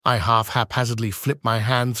I haphazardly flip my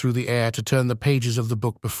hand through the air to turn the pages of the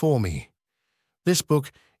book before me. This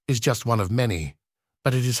book is just one of many,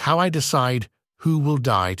 but it is how I decide who will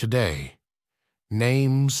die today.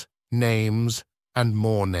 Names, names, and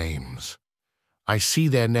more names. I see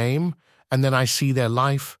their name, and then I see their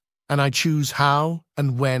life, and I choose how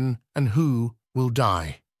and when and who will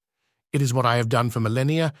die. It is what I have done for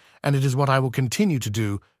millennia, and it is what I will continue to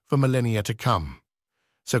do for millennia to come.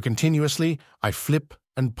 So continuously, I flip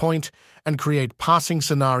and point and create passing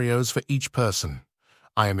scenarios for each person.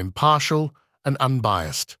 I am impartial and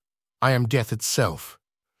unbiased. I am death itself.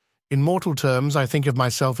 In mortal terms, I think of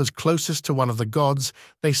myself as closest to one of the gods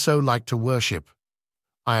they so like to worship.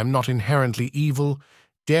 I am not inherently evil.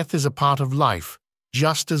 Death is a part of life,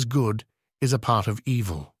 just as good is a part of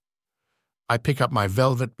evil. I pick up my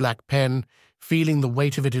velvet black pen, feeling the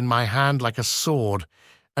weight of it in my hand like a sword,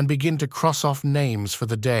 and begin to cross off names for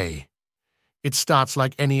the day. It starts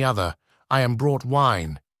like any other. I am brought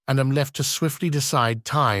wine, and am left to swiftly decide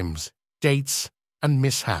times, dates, and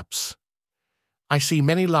mishaps. I see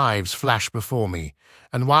many lives flash before me,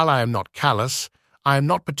 and while I am not callous, I am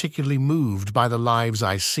not particularly moved by the lives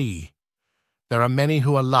I see. There are many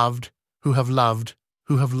who are loved, who have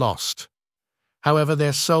lost. However,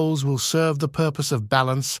 their souls will serve the purpose of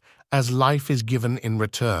balance as life is given in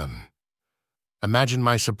return. Imagine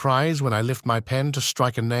my surprise when I lift my pen to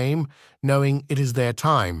strike a name, knowing it is their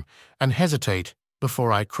time, and hesitate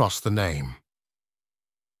before I cross the name.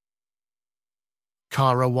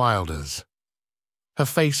 Cara Wilders. Her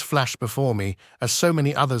face flashed before me, as so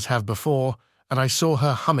many others have before, and I saw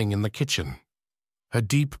her humming in the kitchen. Her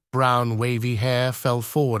deep, brown, wavy hair fell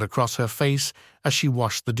forward across her face as she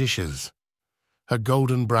washed the dishes. Her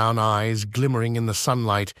golden brown eyes glimmering in the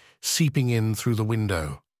sunlight, seeping in through the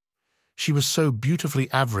window. She was so beautifully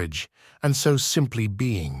average and so simply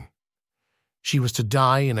being. She was to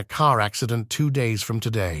die in a car accident 2 days from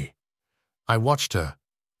today. I watched her,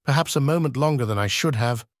 perhaps a moment longer than I should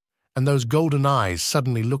have, and those golden eyes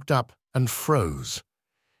suddenly looked up and froze.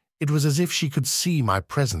 It was as if she could see my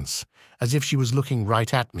presence, as if she was looking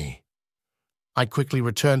right at me. I quickly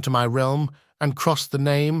returned to my realm and crossed the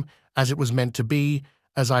name as it was meant to be,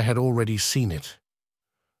 as I had already seen it.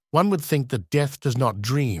 One would think that death does not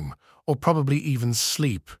dream, or probably even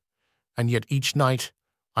sleep, and yet each night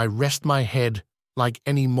I rest my head like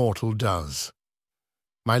any mortal does.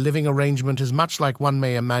 My living arrangement is much like one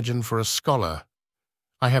may imagine for a scholar.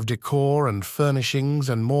 I have decor and furnishings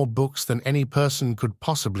and more books than any person could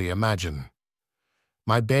possibly imagine.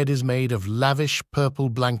 My bed is made of lavish purple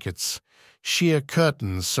blankets, sheer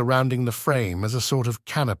curtains surrounding the frame as a sort of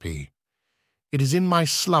canopy. It is in my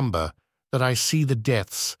slumber that I see the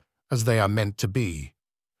deaths as they are meant to be.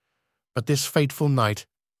 But this fateful night,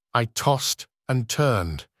 I tossed and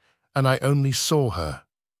turned, and I only saw her.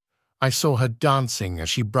 I saw her dancing as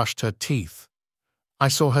she brushed her teeth. I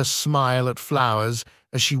saw her smile at flowers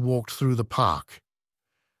as she walked through the park.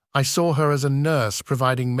 I saw her as a nurse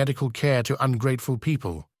providing medical care to ungrateful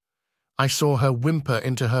people. I saw her whimper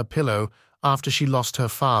into her pillow after she lost her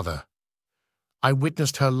father. I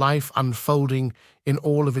witnessed her life unfolding in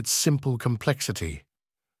all of its simple complexity.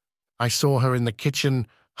 I saw her in the kitchen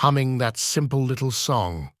humming that simple little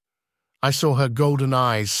song. I saw her golden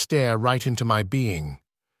eyes stare right into my being.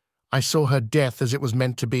 I saw her death as it was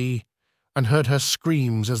meant to be, and heard her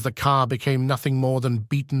screams as the car became nothing more than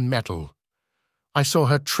beaten metal. I saw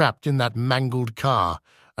her trapped in that mangled car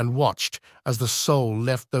and watched as the soul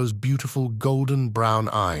left those beautiful golden brown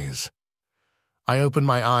eyes. I opened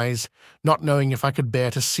my eyes, not knowing if I could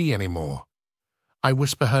bear to see any more. I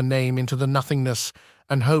whisper her name into the nothingness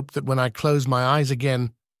and hope that when I close my eyes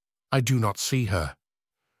again, I do not see her.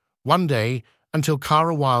 One day, until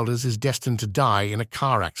Cara Wilders is destined to die in a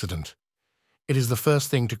car accident. It is the first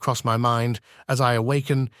thing to cross my mind as I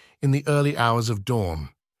awaken in the early hours of dawn.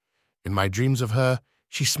 In my dreams of her,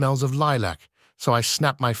 she smells of lilac, so I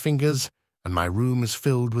snap my fingers, and my room is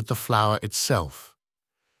filled with the flower itself.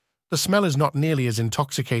 The smell is not nearly as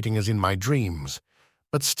intoxicating as in my dreams,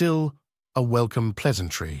 but still a welcome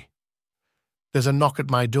pleasantry. There's a knock at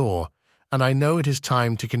my door, and I know it is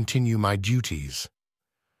time to continue my duties.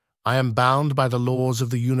 I am bound by the laws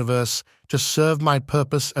of the universe to serve my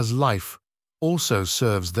purpose as life also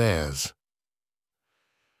serves theirs.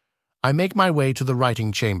 I make my way to the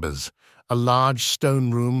writing chambers, a large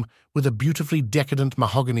stone room with a beautifully decadent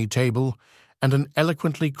mahogany table and an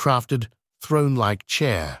eloquently crafted throne-like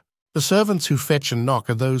chair. The servants who fetch and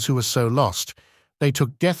knock are those who are so lost they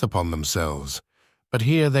took death upon themselves, but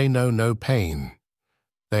here they know no pain.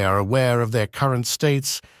 They are aware of their current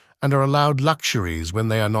states and are allowed luxuries when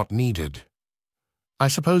they are not needed. I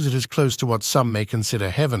suppose it is close to what some may consider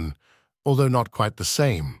heaven, although not quite the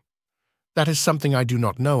same. That is something I do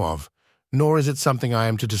not know of, nor is it something I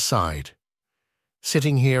am to decide.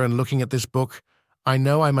 Sitting here and looking at this book, I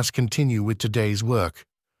know I must continue with today's work,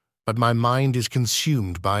 but my mind is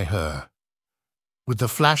consumed by her. With the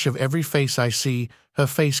flash of every face I see, her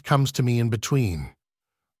face comes to me in between.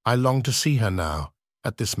 I long to see her now,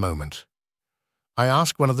 at this moment. I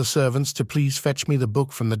ask one of the servants to please fetch me the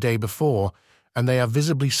book from the day before, and they are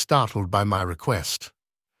visibly startled by my request.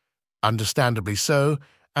 Understandably so,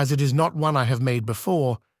 as it is not one I have made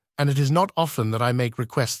before, and it is not often that I make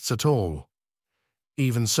requests at all.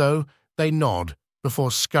 Even so, they nod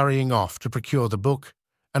before scurrying off to procure the book,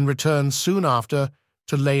 and return soon after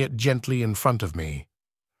to lay it gently in front of me.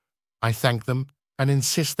 I thank them and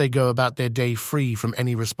insist they go about their day free from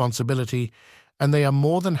any responsibility, and they are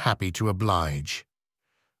more than happy to oblige.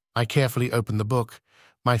 I carefully open the book,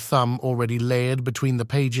 my thumb already layered between the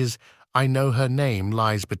pages. I know her name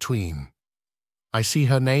lies between. I see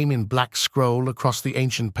her name in black scroll across the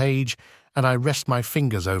ancient page, and I rest my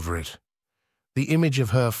fingers over it. The image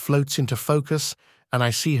of her floats into focus, and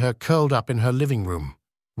I see her curled up in her living room,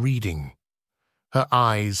 reading. Her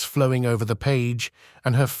eyes flowing over the page,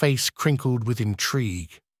 and her face crinkled with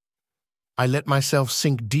intrigue. I let myself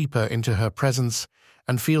sink deeper into her presence,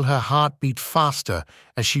 and feel her heart beat faster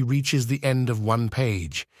as she reaches the end of one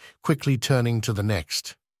page, quickly turning to the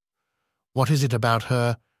next. What is it about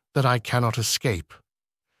her that I cannot escape?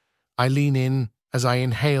 I lean in as I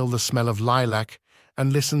inhale the smell of lilac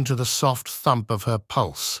and listen to the soft thump of her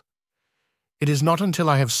pulse. It is not until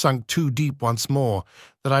I have sunk too deep once more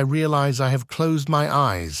that I realize I have closed my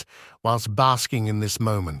eyes whilst basking in this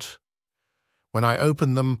moment. When I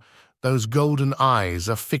open them, those golden eyes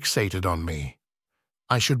are fixated on me.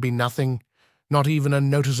 I should be nothing, not even a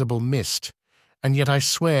noticeable mist, and yet I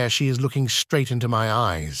swear she is looking straight into my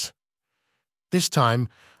eyes. This time,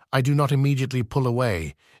 I do not immediately pull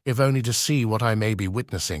away, if only to see what I may be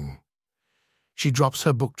witnessing. She drops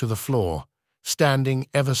her book to the floor, standing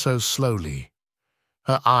ever so slowly.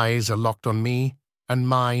 Her eyes are locked on me, and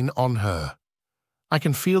mine on her. I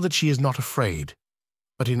can feel that she is not afraid,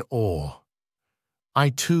 but in awe. I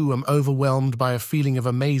too am overwhelmed by a feeling of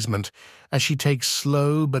amazement as she takes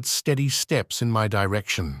slow but steady steps in my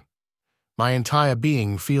direction. My entire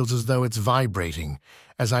being feels as though it's vibrating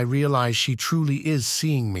as I realize she truly is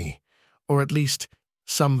seeing me, or at least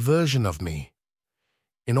some version of me.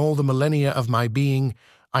 In all the millennia of my being,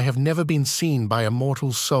 I have never been seen by a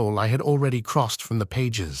mortal soul I had already crossed from the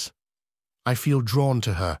pages. I feel drawn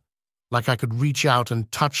to her, like I could reach out and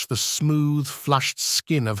touch the smooth, flushed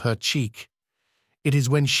skin of her cheek. It is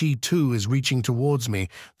when she too is reaching towards me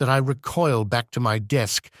that I recoil back to my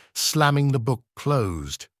desk, slamming the book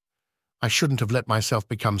closed. I shouldn't have let myself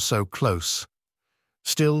become so close.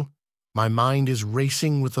 Still, my mind is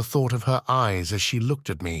racing with the thought of her eyes as she looked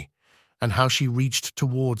at me, and how she reached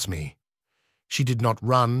towards me. She did not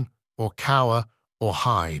run, or cower, or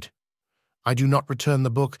hide. I do not return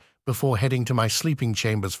the book before heading to my sleeping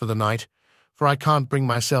chambers for the night, for I can't bring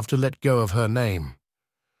myself to let go of her name.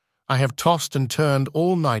 I have tossed and turned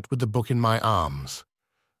all night with the book in my arms.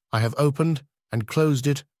 I have opened and closed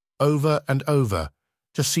it over and over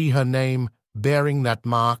to see her name bearing that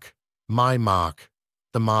mark, my mark,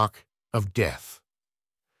 the mark of death.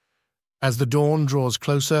 As the dawn draws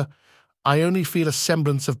closer, I only feel a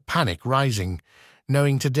semblance of panic rising,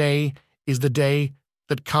 knowing today is the day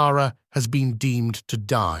that Kara has been deemed to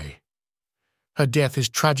die. Her death is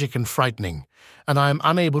tragic and frightening, and I am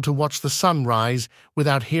unable to watch the sun rise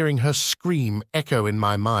without hearing her scream echo in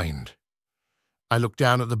my mind. I look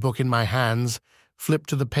down at the book in my hands, flip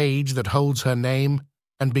to the page that holds her name,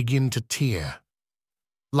 and begin to tear.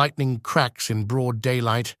 Lightning cracks in broad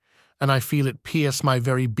daylight, and I feel it pierce my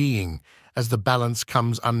very being as the balance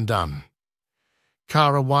comes undone.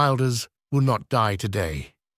 Kara Wilders will not die today.